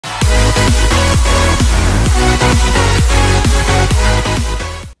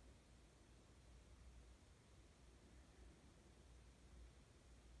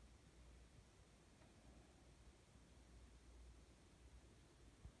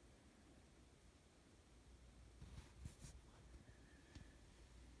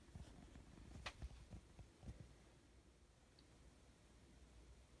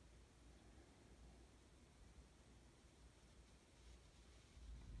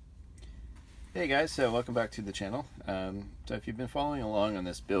Hey guys, welcome back to the channel. So if you've been following along on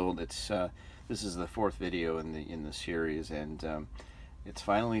this build, this is the fourth video in the series, and it's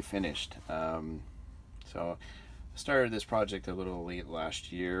finally finished. So I started this project a little late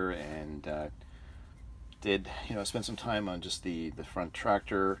last year, and spent some time on just the front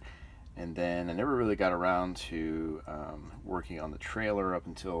tractor, and then I never really got around to working on the trailer up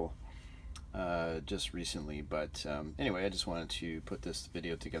until just recently. But anyway, I just wanted to put this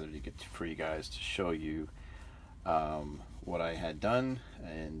video together for you guys to show you what I had done,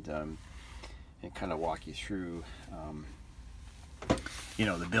 and kind of walk you through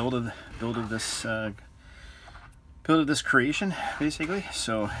the build of this creation, basically.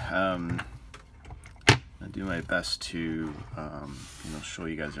 So I do my best to show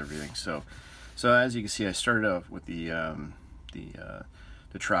you guys everything. So as you can see, I started off with the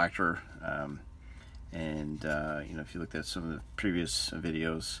tractor, and if you looked at some of the previous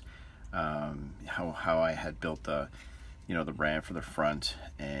videos, how I had built the ramp for the front,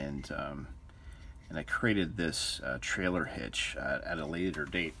 and I created this trailer hitch at a later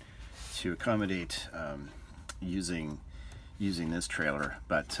date to accommodate using this trailer.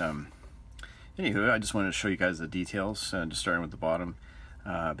 But anywho, I just wanted to show you guys the details, just starting with the bottom.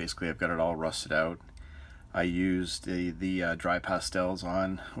 Basically, I've got it all rusted out. I used the dry pastels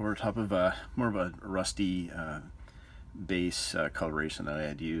on over top of more of a rusty base coloration that I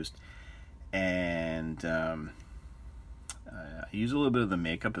had used, and I used a little bit of the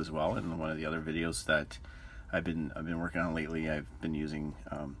makeup as well in one of the other videos that I've been working on lately. I've been using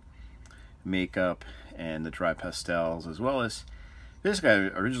makeup and the dry pastels, as well as basically I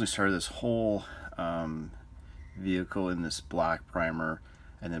originally started this whole vehicle in this black primer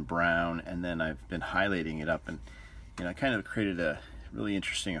and then brown, and then I've been highlighting it up, and I kind of created a really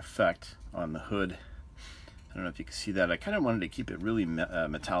interesting effect on the hood. I don't know if you can see that. I kind of wanted to keep it really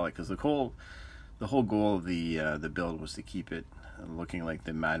metallic, because the whole goal of the build was to keep it looking like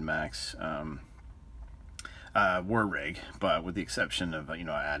the Mad Max war rig, but with the exception of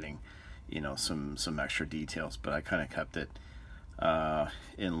adding some extra details. But I kind of kept it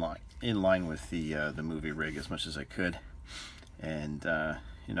in line with the movie rig as much as I could. And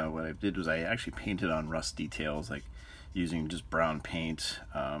what I did was I actually painted on rust details, like using just brown paint.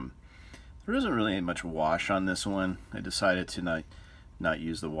 There isn't really much wash on this one. I decided to not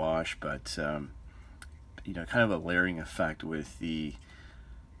use the wash, but kind of a layering effect with the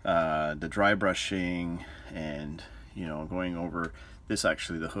dry brushing, and going over this.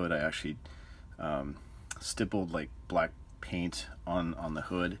 Actually, the hood, I actually stippled like black paint on the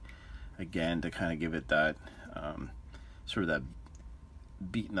hood again, to kind of give it that sort of that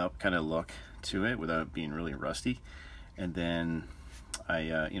beaten up kind of look to it without it being really rusty. And then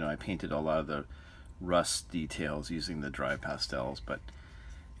I painted a lot of the rust details using the dry pastels. But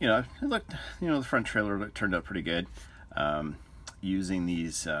it looked, the front trailer turned out pretty good, using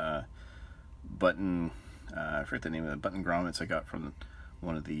these button, I forget the name of the button grommets I got from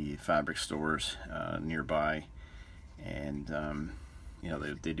one of the fabric stores nearby. And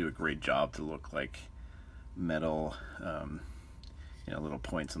they do a great job to look like metal, little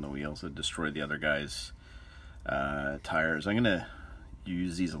points on the wheels that destroy the other guy's tires. I'm gonna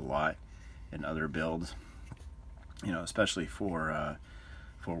use these a lot in other builds, especially for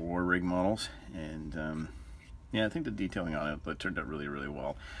war rig models. And I think the detailing on it turned out really, really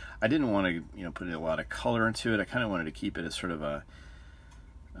well. I didn't want to put a lot of color into it. I kind of wanted to keep it as sort of a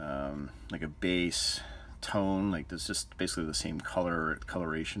like a base tone, like this, just basically the same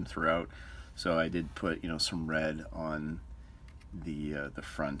coloration throughout. So I did put some red on the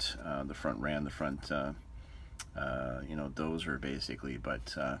front ram, the front dozer, basically.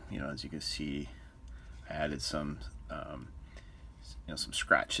 But as you can see, I added some some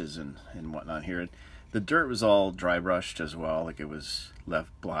scratches and whatnot here. The dirt was all dry brushed as well, like it was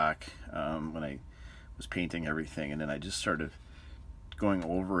left black when I was painting everything, and then I just started going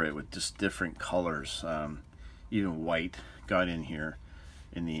over it with just different colors. Even white got in here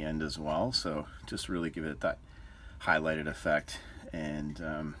in the end as well, so just really give it that highlighted effect. And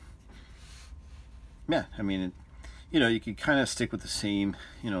yeah, I mean, you could kind of stick with the same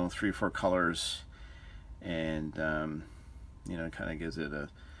 3 or 4 colors, and it kind of gives it a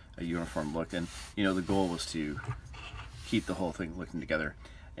uniform look. And the goal was to keep the whole thing looking together.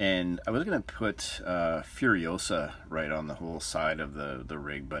 And I was going to put Furiosa right on the whole side of the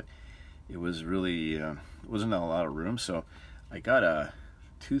rig, but it was really wasn't a lot of room, so I got a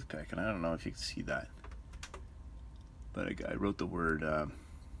toothpick, and I don't know if you can see that, but I wrote the word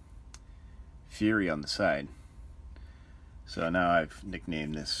Fury on the side. So now I've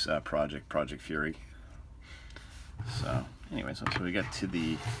nicknamed this Project Fury. So anyway, so we got to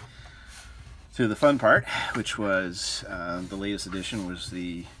the to the fun part, which was the latest addition was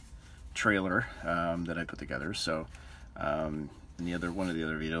the trailer that I put together. So in one of the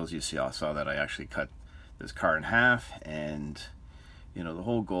other videos, you saw that I actually cut this car in half, and you know, the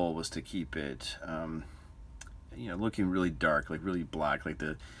whole goal was to keep it you know, looking really dark, like really black. Like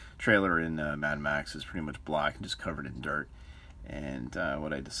the trailer in Mad Max is pretty much black and just covered in dirt. And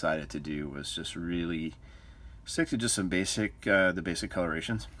what I decided to do was just really stick to just some basic the basic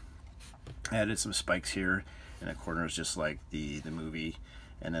colorations. I added some spikes here in the corners, just like the movie,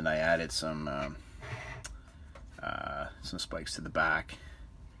 and then I added some spikes to the back,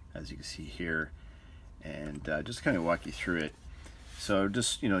 as you can see here, and just kind of walk you through it. So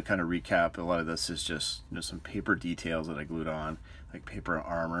just, you know, kind of recap, a lot of this is just, you know, some paper details that I glued on, like paper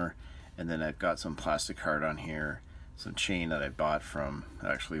armor, and then I've got some plastic card on here, some chain that I bought from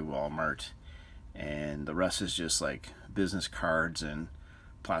actually Walmart, and the rest is just like business cards and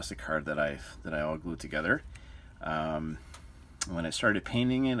plastic card that I all glued together. When I started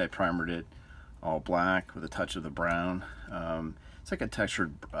painting it, I primered it all black with a touch of the brown. It's like a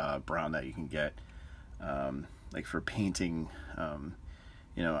textured brown that you can get like for painting,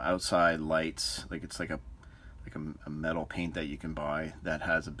 you know, outside lights. Like it's like a metal paint that you can buy that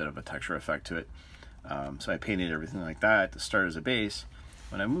has a bit of a texture effect to it. So I painted everything like that to start as a base.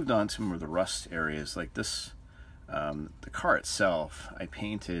 When I moved on to more of the rust areas, like this, the car itself, I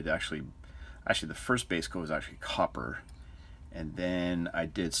painted actually the first base coat was actually copper, and then I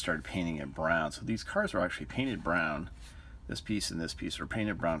did start painting it brown. So these cars were actually painted brown. This piece and this piece were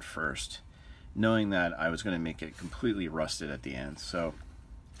painted brown first, knowing that I was going to make it completely rusted at the end. So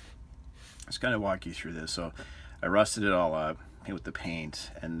let's kind of walk you through this. So I rusted it all up with the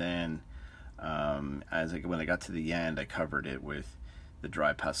paint, and then when I got to the end, I covered it with the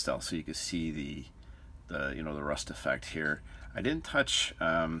dry pastel, so you could see the you know, the rust effect here. I didn't touch,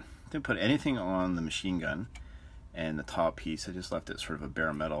 didn't put anything on the machine gun and the top piece. I just left it sort of a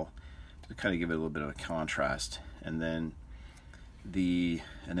bare metal to kind of give it a little bit of a contrast. And then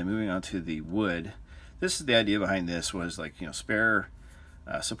moving on to the wood. This is the idea behind this, was like, you know, spare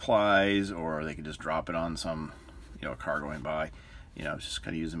supplies, or they could just drop it on some, you know, a car going by. You know, I was just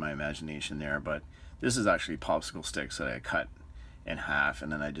kind of using my imagination there. But this is actually popsicle sticks that I cut in half,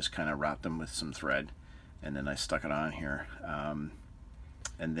 and then I just kind of wrapped them with some thread, and then I stuck it on here.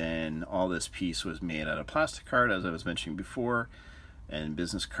 And then all this piece was made out of plastic card, as I was mentioning before, and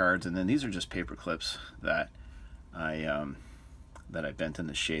business cards. And then these are just paper clips that I bent in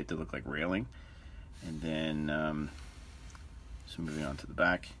the shape to look like railing. And then so moving on to the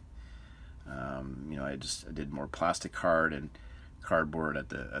back, you know, I did more plastic card and cardboard at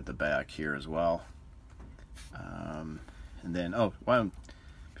the back here as well. And then,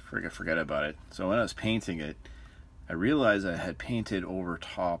 before I forget about it, so when I was painting it, I realized I had painted over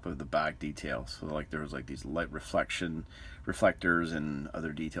top of the back details. So like there was like these light reflectors and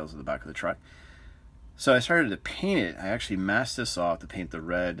other details at the back of the truck. So I started to paint it. I actually masked this off to paint the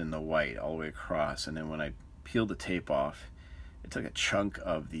red and the white all the way across, and then when I peeled the tape off, it took a chunk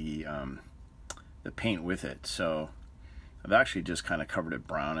of the paint with it. So I've actually just kind of covered it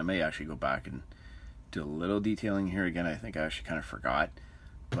brown. I may actually go back and do a little detailing here again. I think I actually kind of forgot,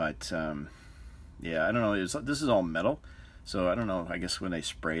 but yeah, I don't know. This is all metal, so I don't know. I guess when I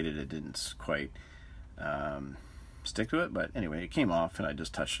sprayed it, it didn't quite stick to it. But anyway, it came off, and I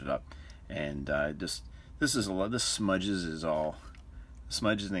just touched it up. And this smudges is all. The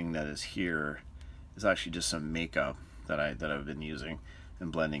smudging that is here is actually just some makeup that I've been using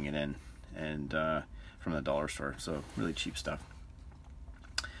and blending it in, and from the dollar store. So really cheap stuff.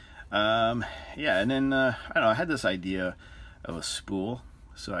 Yeah, and then I don't know. I had this idea of a spool.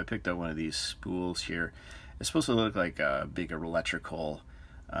 So I picked up one of these spools here. It's supposed to look like a big electrical,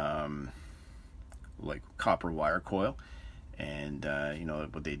 like copper wire coil. And you know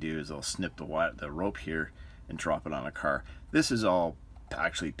what they do is they'll snip the rope here and drop it on a car. This is all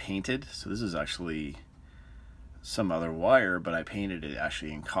actually painted. So this is actually some other wire, but I painted it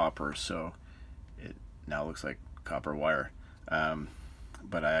actually in copper, so it now looks like copper wire.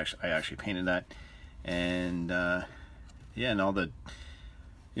 But I actually painted that, and yeah, and all the,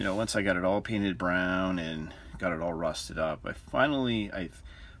 you know, once I got it all painted brown and got it all rusted up, I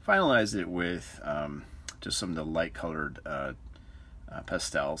finalized it with just some of the light colored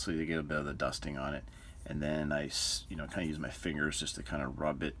pastel, so you get a bit of the dusting on it. And then I, you know, kind of use my fingers just to kind of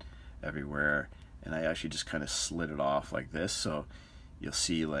rub it everywhere. And I actually just kind of slid it off like this, so you'll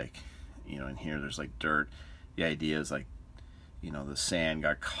see, like, you know, in here there's like dirt. The idea is like, you know, the sand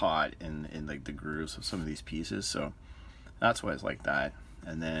got caught in like the grooves of some of these pieces, so that's why it's like that.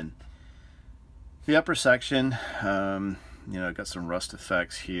 And then the upper section, you know, got some rust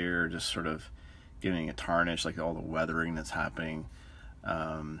effects here, just sort of giving a tarnish, like all the weathering that's happening.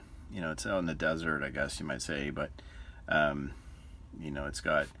 You know, it's out in the desert, I guess you might say, but you know, it's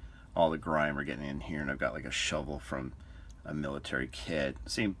got all the grime we're getting in here, and I've got like a shovel from a military kit,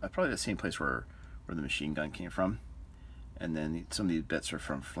 probably the same place where the machine gun came from. And then some of these bits are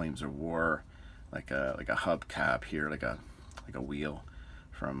from Flames of War, like a hubcap here, like a wheel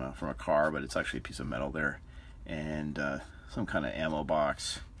from a car, but it's actually a piece of metal there, and some kind of ammo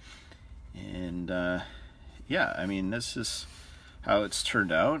box. And yeah, I mean, this is how it's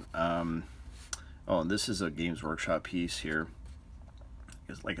turned out. Oh, and this is a Games Workshop piece here.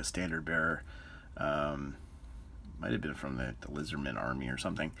 It's like a standard bearer. Might have been from the Lizardman Army or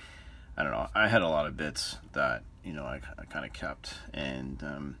something. I don't know. I had a lot of bits that, you know, I kind of kept,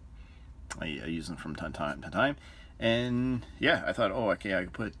 and I use them from time to time. And yeah, I thought, oh, okay, I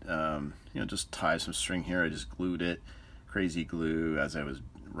could put, you know, just tie some string here. I just glued it, crazy glue, as I was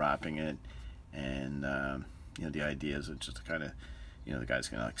wrapping it. And you know, the idea is just to kind of, you know, the guy's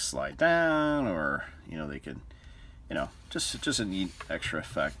gonna like slide down, or, you know, they could, you know, just a neat extra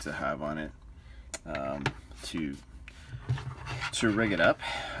effect to have on it, to rig it up.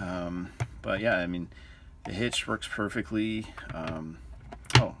 But yeah, I mean, the hitch works perfectly.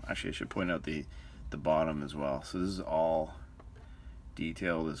 Oh, actually, I should point out the bottom as well. So this is all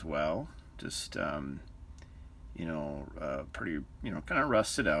detailed as well. Just you know, pretty, you know, kind of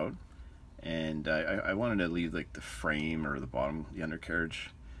rusted out. And I wanted to leave like the frame or the bottom, the undercarriage,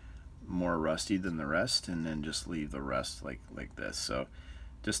 more rusty than the rest, and then just leave the rest like this. So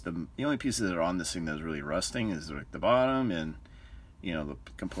just the only pieces that are on this thing that's really rusting is like the bottom, and, you know, the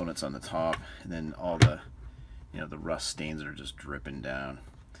components on the top, and then all the, you know, the rust stains are just dripping down.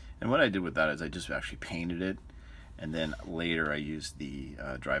 And what I did with that is I just actually painted it, and then later I used the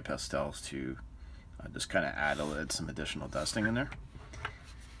dry pastels to just kind of add some additional dusting in there.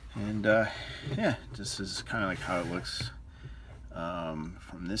 And yeah, this is kind of like how it looks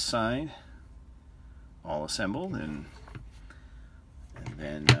from this side, all assembled, and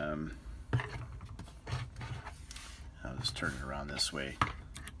then I'll just turn it around this way,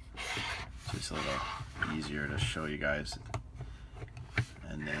 so it's a little easier to show you guys.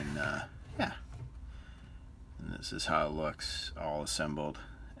 And then yeah, and this is how it looks, all assembled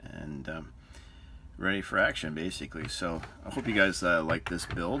and ready for action, basically. So I hope you guys like this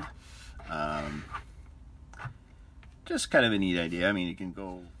build. Just kind of a neat idea. I mean, you can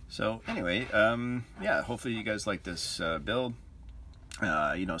go. So anyway, yeah, hopefully you guys like this build. You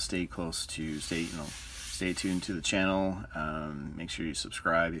know, stay tuned to the channel. Make sure you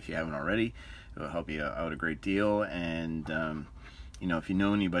subscribe if you haven't already. It will help you out a great deal. And you know, if you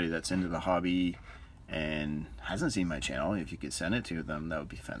know anybody that's into the hobby and hasn't seen my channel, if you could send it to them, that would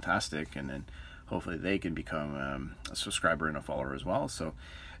be fantastic. And then hopefully they can become a subscriber and a follower as well. So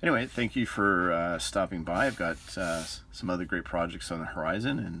anyway, thank you for stopping by. I've got some other great projects on the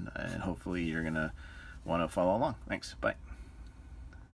horizon, and hopefully you're gonna want to follow along. Thanks. Bye.